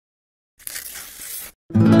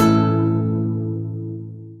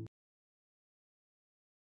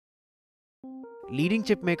Leading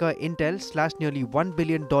chipmaker Intel slashed nearly $1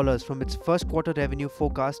 billion from its first quarter revenue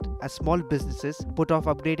forecast as small businesses put off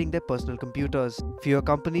upgrading their personal computers. Fewer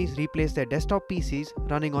companies replaced their desktop PCs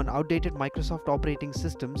running on outdated Microsoft operating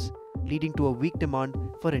systems, leading to a weak demand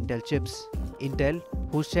for Intel chips. Intel,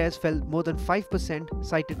 whose shares fell more than 5%,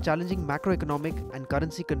 cited challenging macroeconomic and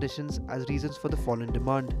currency conditions as reasons for the fall in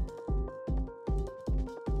demand.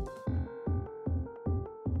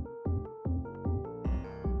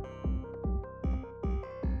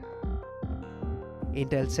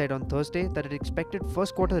 Intel said on Thursday that it expected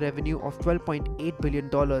first quarter revenue of $12.8 billion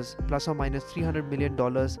plus or minus $300 million,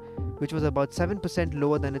 which was about 7%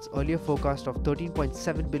 lower than its earlier forecast of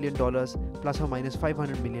 $13.7 billion plus or minus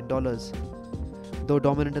 $500 million. Though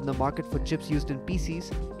dominant in the market for chips used in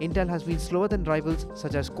PCs, Intel has been slower than rivals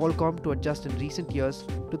such as Qualcomm to adjust in recent years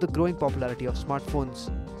to the growing popularity of smartphones.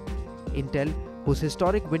 Intel, whose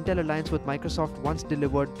historic Wintel alliance with Microsoft once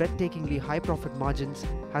delivered breathtakingly high profit margins,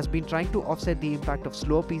 has been trying to offset the impact of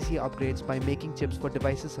slower PC upgrades by making chips for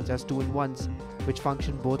devices such as 2-in-1s, which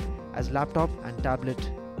function both as laptop and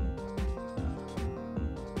tablet.